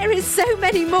 And there is so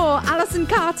many more. Alison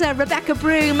Carter, Rebecca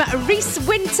Broom, Reese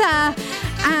Winter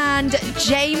and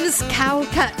James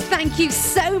Calcutt. Thank you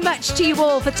so much to you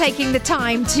all for taking the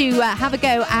time to have a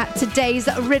go at today's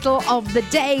riddle of the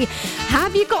day.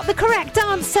 Have you got the correct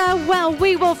answer? Well,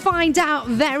 we will find out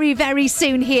very, very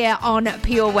soon here on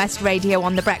Pure West Radio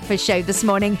on The Breakfast Show this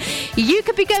morning. You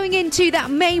could be going into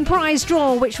that main prize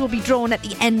draw, which will be drawn at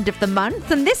the end of the month.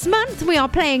 And this month we are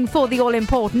playing for the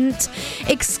all-important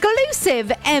exclusive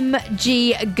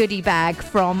MG goodie bag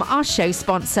from our show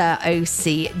sponsor,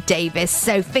 OC Davis.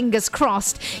 So fingers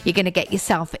crossed you're going to get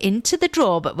yourself into the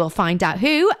draw, but we'll find out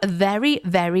who very,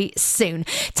 very soon.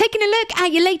 Taking a look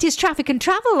at your latest traffic and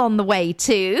travel on the way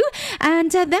too.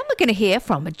 And then we're going to hear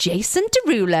from Jason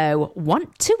Derulo,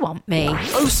 Want to Want Me.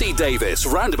 OC Davis,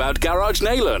 Roundabout Garage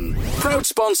Neyland. Proud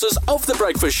sponsors of The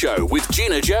Breakfast Show with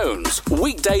Gina Jones.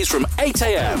 Weekdays from 8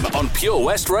 a.m. on Pure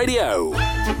West Radio.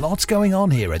 Lots going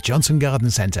on here at Johnson Garden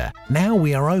Centre. Now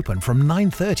we are open from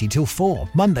 9:30 till 4,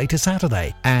 Monday to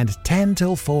Saturday, and 10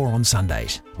 till 4 on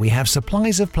Sundays. We have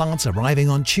supplies of plants arriving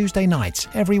on Tuesday nights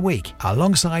every week,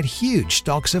 alongside huge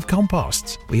stocks of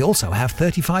composts. We also have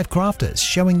 35 crafters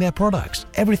showing their products,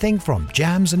 everything from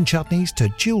jams and chutneys to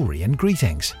jewellery and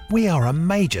greetings. We are a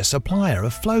major supplier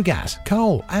of flow gas,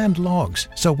 coal and logs,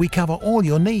 so we cover all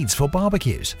your needs for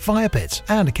barbecues, fire pits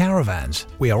and caravans.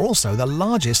 We are also the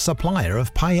largest supplier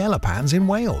of paella pans in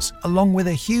Wales, along with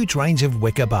a huge range of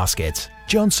wicker baskets.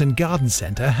 Johnson Garden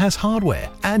Centre has hardware,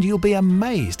 and you'll be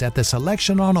amazed at the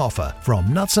selection on offer,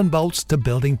 from nuts and bolts to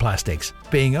building plastics.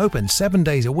 Being open 7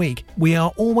 days a week, we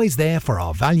are always there for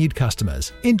our valued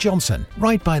customers. In Johnson,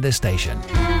 right by the station.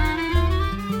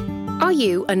 Are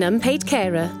you an unpaid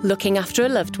carer looking after a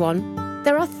loved one?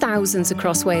 There are thousands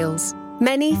across Wales,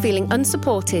 many feeling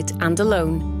unsupported and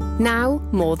alone, now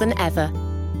more than ever.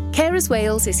 Carers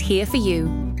Wales is here for you,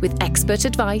 with expert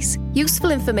advice,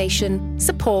 useful information,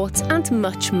 support and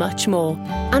much, much more.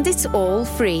 And it's all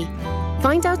free.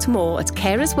 Find out more at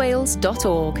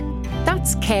carerswales.org.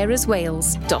 That's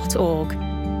carerswales.org.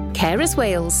 Carers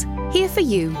Wales, here for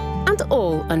you and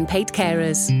all unpaid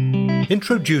carers.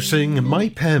 Introducing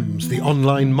MyPems, the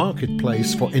online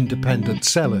marketplace for independent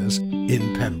sellers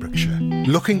in Pembrokeshire.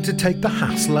 Looking to take the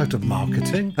hassle out of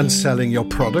marketing and selling your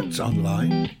products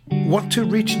online? Want to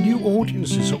reach new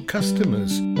audiences or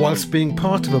customers whilst being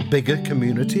part of a bigger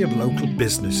community of local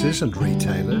businesses and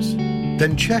retailers?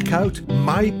 Then check out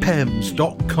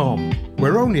mypems.com.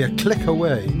 We're only a click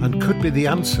away and could be the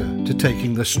answer to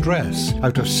taking the stress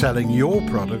out of selling your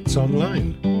products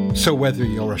online. So whether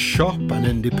you're a shop, an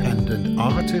independent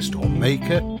artist or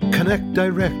maker, connect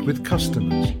direct with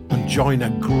customers and join a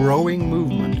growing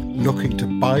movement looking to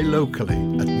buy locally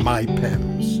at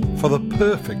MyPems. For the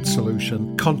perfect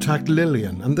solution, contact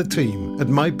Lillian and the team at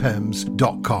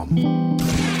mypems.com.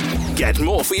 Get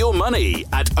more for your money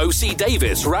at OC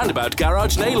Davis Roundabout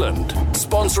Garage Neyland.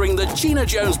 Sponsoring the Gina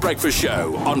Jones Breakfast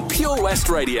Show on Pure West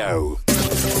Radio.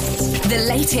 The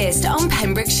latest on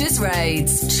Pembrokeshire's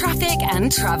roads, traffic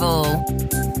and travel.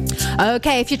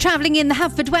 OK, if you're travelling in the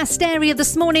Haverfordwest area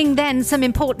this morning, then some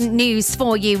important news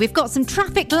for you. We've got some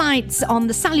traffic lights on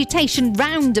the Salutation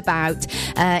Roundabout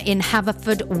in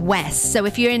Haverfordwest. So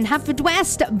if you're in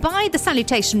Haverfordwest by the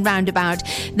Salutation Roundabout,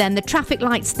 then the traffic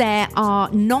lights there are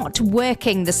not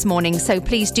working this morning. So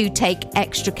please do take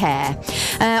extra care.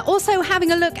 Also,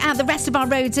 having a look at the rest of our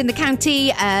roads in the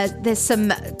county, there's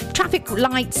some traffic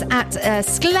lights at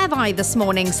Sclevi this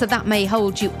morning, so that may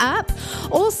hold you up.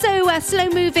 Also, slow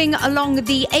moving along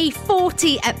the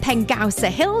A40 at Pengausa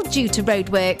Hill due to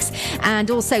roadworks, and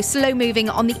also slow moving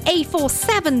on the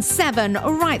A477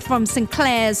 right from St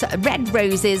Clair's, Red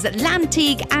Roses,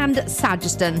 Lantigue and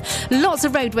Sageston. Lots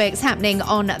of roadworks happening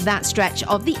on that stretch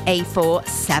of the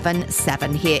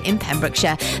A477 here in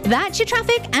Pembrokeshire. That's your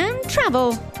traffic and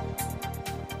travel.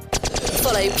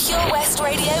 Follow Pure West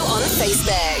Radio on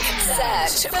Facebook.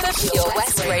 Search for Pure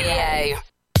West Radio.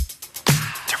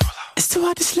 It's too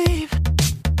hard to sleep.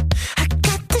 I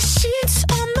got the sheets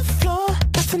on the floor,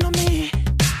 nothing on me.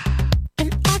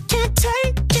 And I can't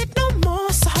take it no more,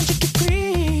 it's 100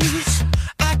 degrees.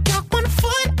 I got 1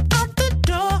 foot out the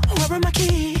door, where are my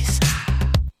keys?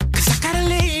 'Cause I gotta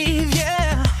leave,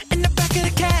 yeah, in the back of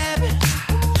the cab.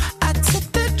 I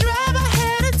took the drive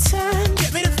ahead of time,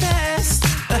 get me the fast.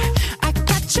 I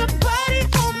got your body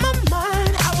on my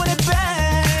mind, I want it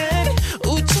bad.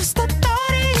 Ooh, just the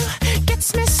thought of you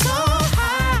gets me so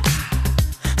high,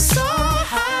 so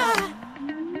high.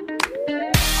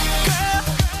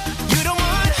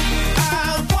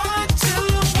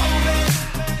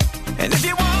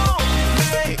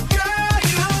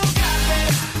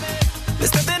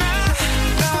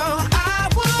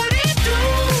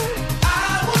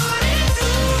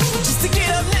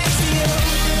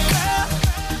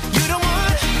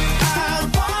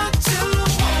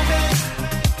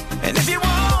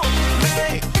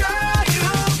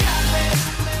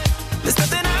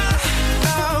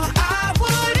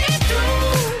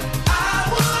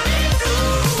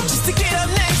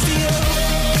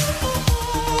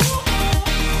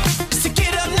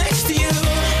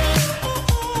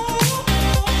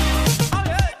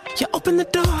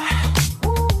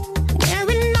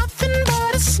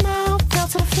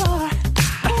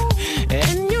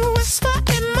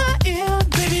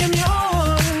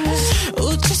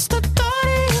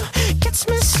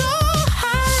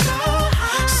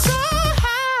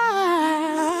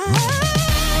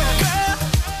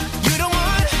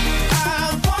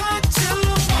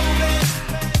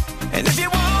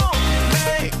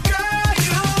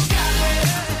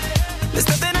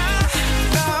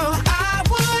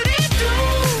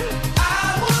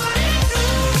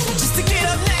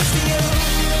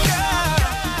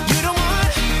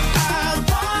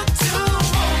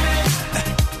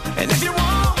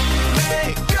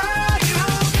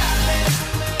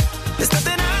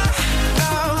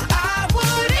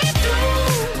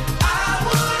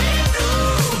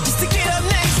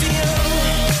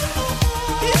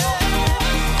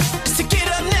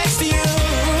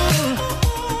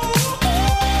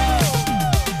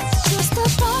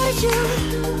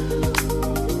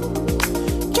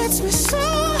 gets me so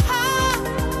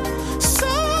high, so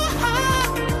high.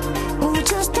 Oh,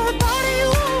 just the thought of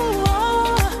you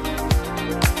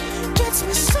gets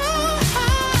me so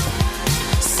high,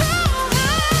 so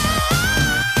high.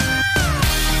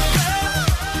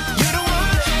 You're the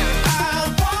one I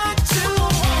want to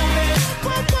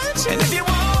want, and if you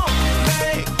want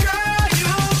me, girl,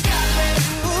 you got me.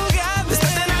 There's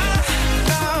nothing I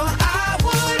know I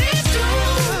wouldn't do,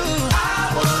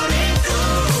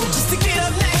 just to get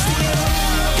up next to you.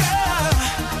 Girl,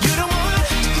 you're the one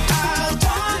I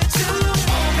want to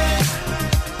want,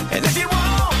 and if you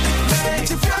want me,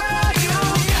 girl, you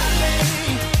got me.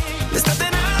 There's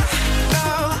nothing I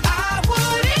know I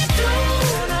wouldn't do,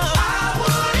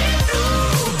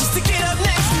 just to get up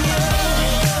next to you.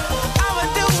 I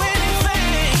would do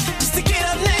anything just to get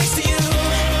up next to you.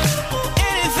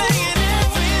 Anything and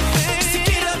everything just to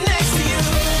get up next to you.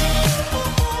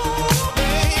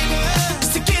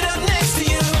 Just to get up next to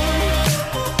you.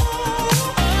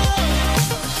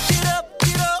 Get up,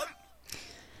 get up.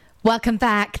 Welcome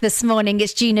back this morning.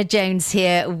 It's Gina Jones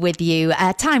here with you.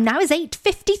 Time now is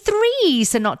 8:53,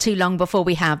 so not too long before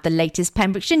we have the latest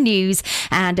Pembrokeshire news,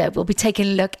 and we'll be taking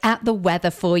a look at the weather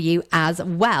for you as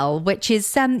well, which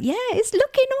is, it's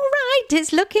looking all right.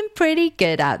 It's looking pretty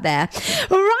good out there.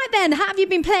 Right then, have you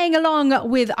been playing along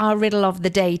with our riddle of the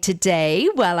day today?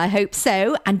 Well, I hope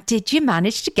so. And did you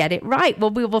manage to get it right?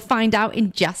 Well, we will find out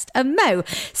in just a mo.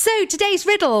 So today's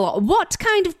riddle: what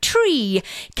kind of tree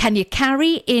can you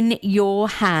carry in your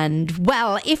hand?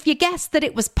 Well, if you guessed that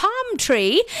it was palm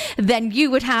tree, then you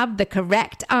would have the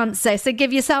correct answer. So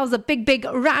give yourselves a big, big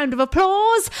round of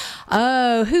applause.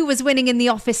 Oh, who was winning in the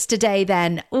office today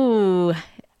then? Ooh.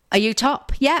 Are you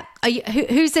top? Yeah. Are you,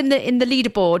 who's in the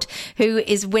leaderboard? Who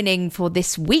is winning for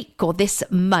this week or this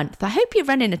month? I hope you're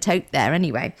running a tote there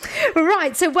anyway.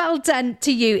 Right, so well done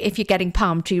to you if you're getting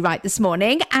palm tree right this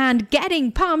morning. And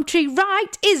getting palm tree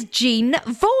right is Jean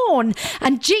Vaughan.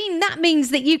 And Jean, that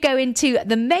means that you go into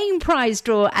the main prize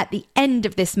draw at the end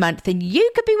of this month, and you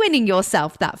could be winning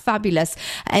yourself that fabulous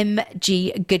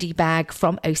MG goodie bag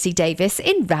from OC Davis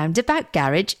in Roundabout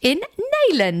Garage in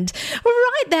Neyland.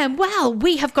 Right then, well,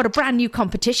 we have got a brand new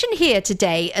competition here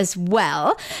today as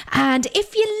well. And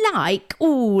if you like,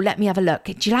 let me have a look.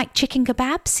 Do you like chicken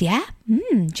kebabs? Yeah?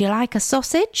 Do you like a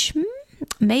sausage?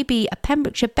 Maybe a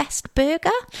Pembrokeshire Best burger?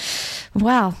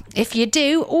 Well, if you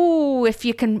do, if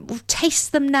you can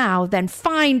taste them now, then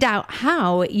find out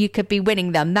how you could be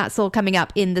winning them. That's all coming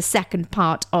up in the second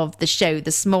part of the show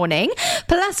this morning.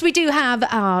 Plus, we do have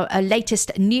our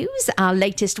latest news, our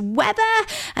latest weather,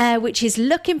 which is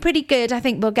looking pretty good. I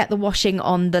think we'll get the washing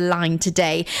on the line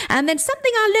today. And then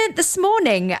something I learnt this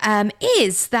morning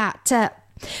is that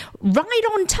Right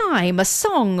on Time, a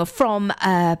song from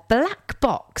Black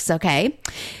Box, okay?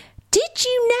 Did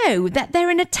you know that they're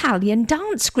an Italian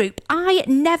dance group? I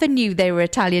never knew they were an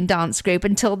Italian dance group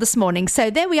until this morning.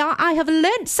 So there we are. I have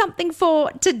learnt something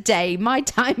for today. My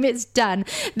time is done.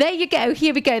 There you go.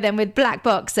 Here we go then with Black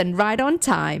Box and Right on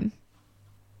Time.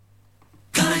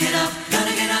 Gonna get up,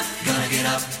 gonna get up, gonna get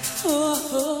up.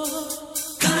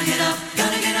 Gonna get up,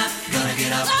 gonna get up, gonna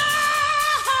get up.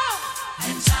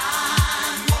 And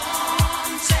time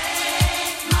won't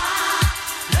take my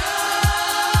love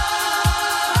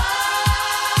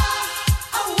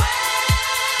away.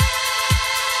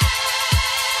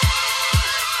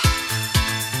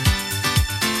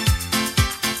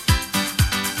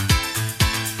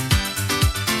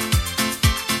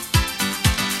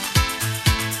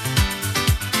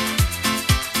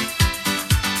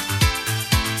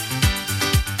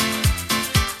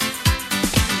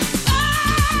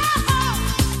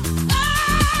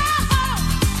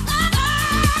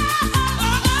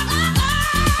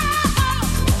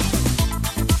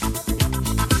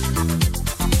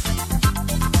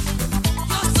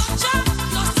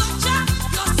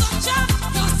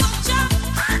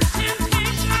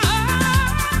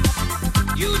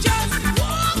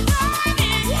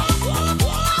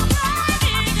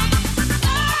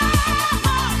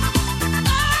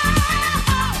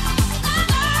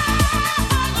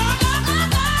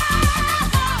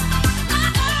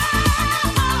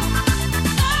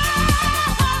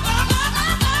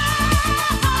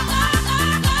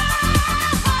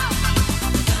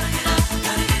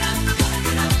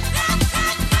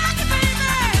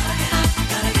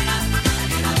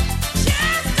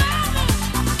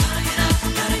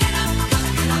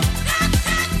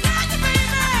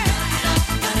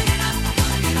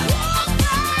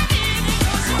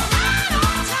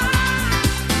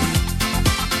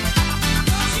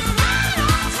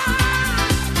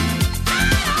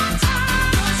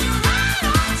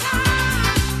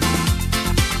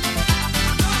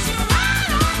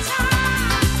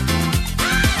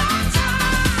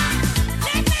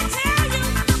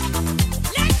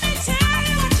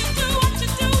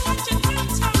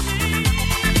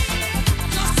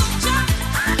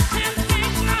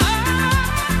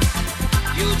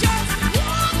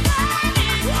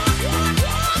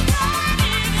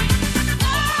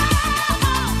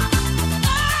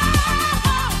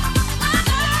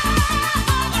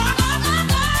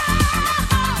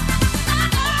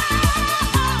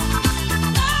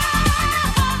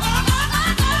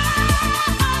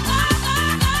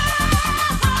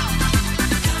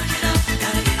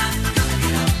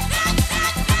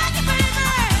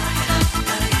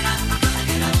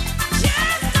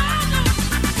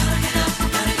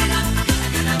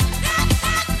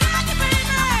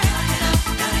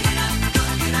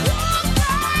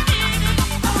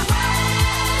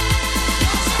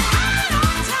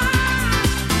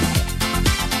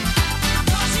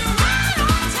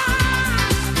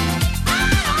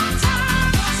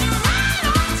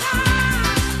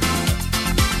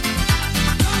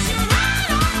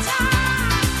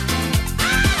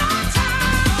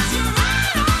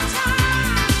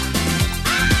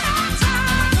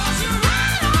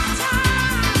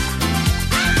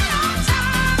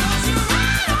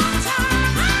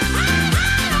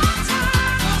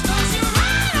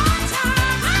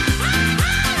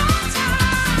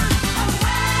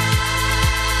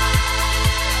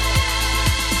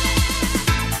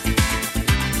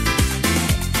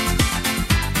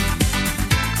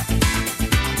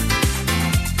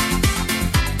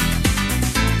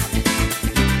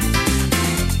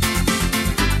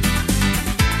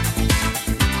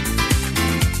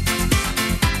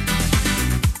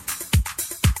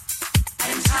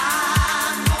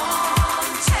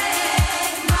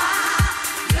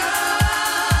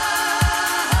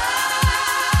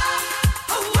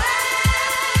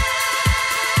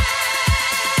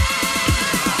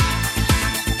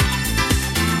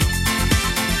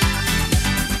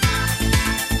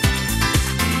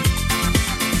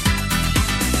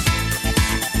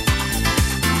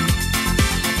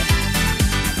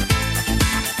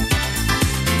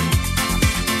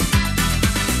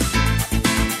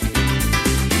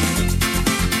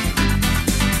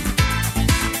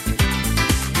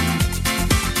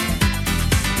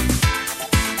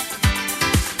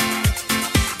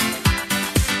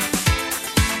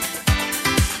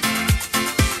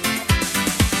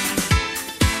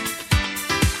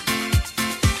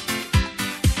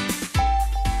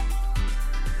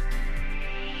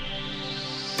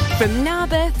 From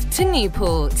Narberth to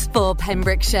Newport for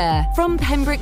Pembrokeshire. From Pembroke